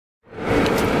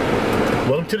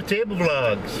Welcome to the Tabor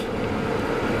Vlogs.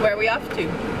 Where are we off to?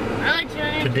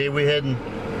 Today we're heading,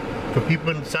 for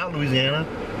people in South Louisiana,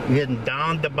 we're heading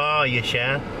down Tabor,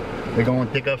 Yesha. We're going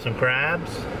to pick up some crabs.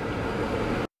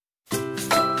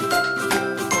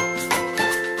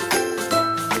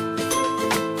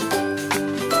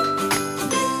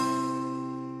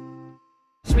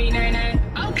 Watch me, nay-nay.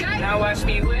 Okay. Now watch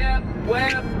me whip,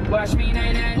 whip. Watch me,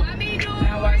 nay-nay. What me do?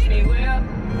 Now watch me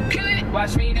whip. Kill it.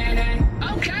 Watch me, nay-nay.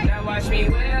 Okay. Now watch me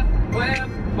whip,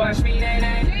 whip. Watch me,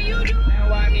 nay-nay. Yeah, you do. Now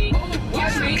watch me. Ooh,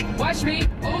 watch me, watch me.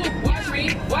 Ooh, watch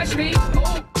me, watch me.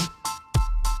 Ooh.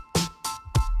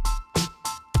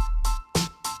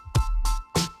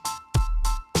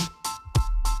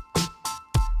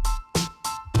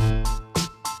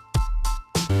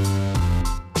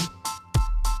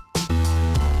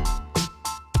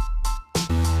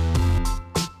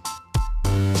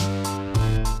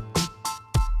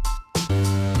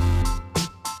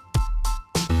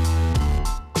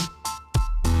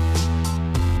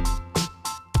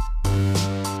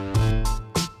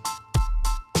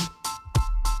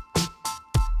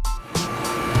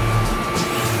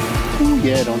 Ooh,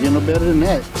 yeah, don't get no better than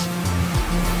that.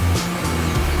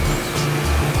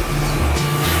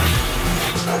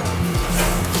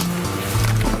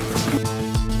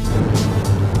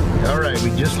 Alright, we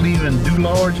just leaving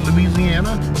Dularge,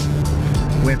 Louisiana.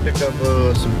 We're gonna pick up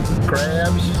some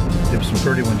crabs. There's some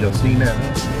pretty ones, y'all seen that,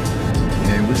 huh?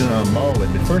 And we're gonna maul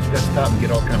it. But first we gotta stop and get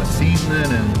all kind of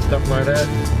seasoning and stuff like that.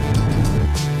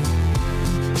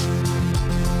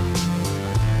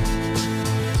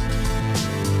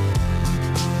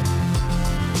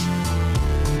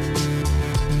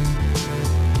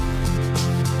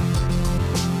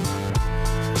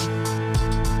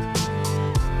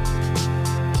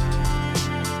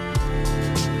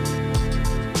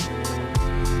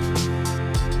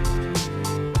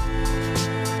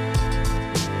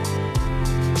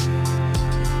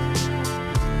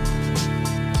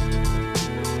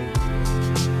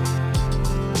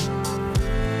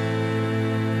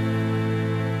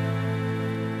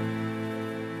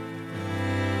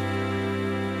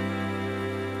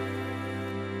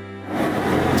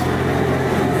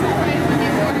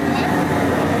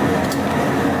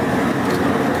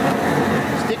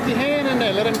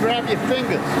 Let him grab your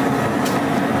fingers.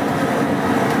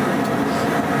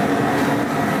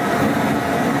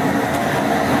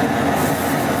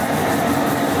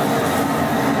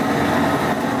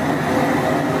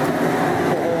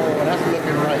 Oh, that's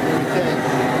looking right. Okay.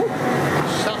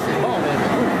 Saucy bone, man.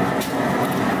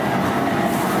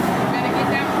 Better get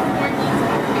down before it gets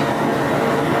coffee.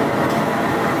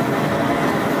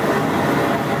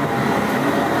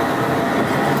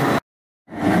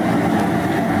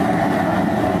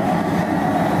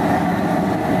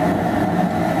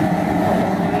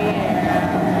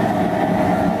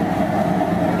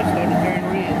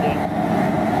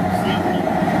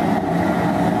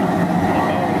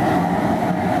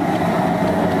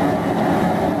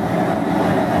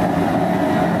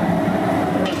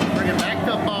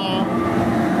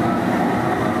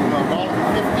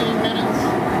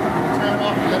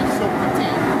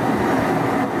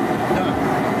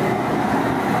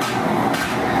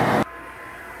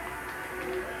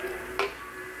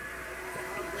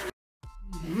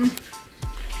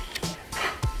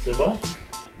 C'est bon?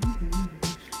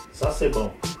 Ça c'est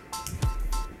bon.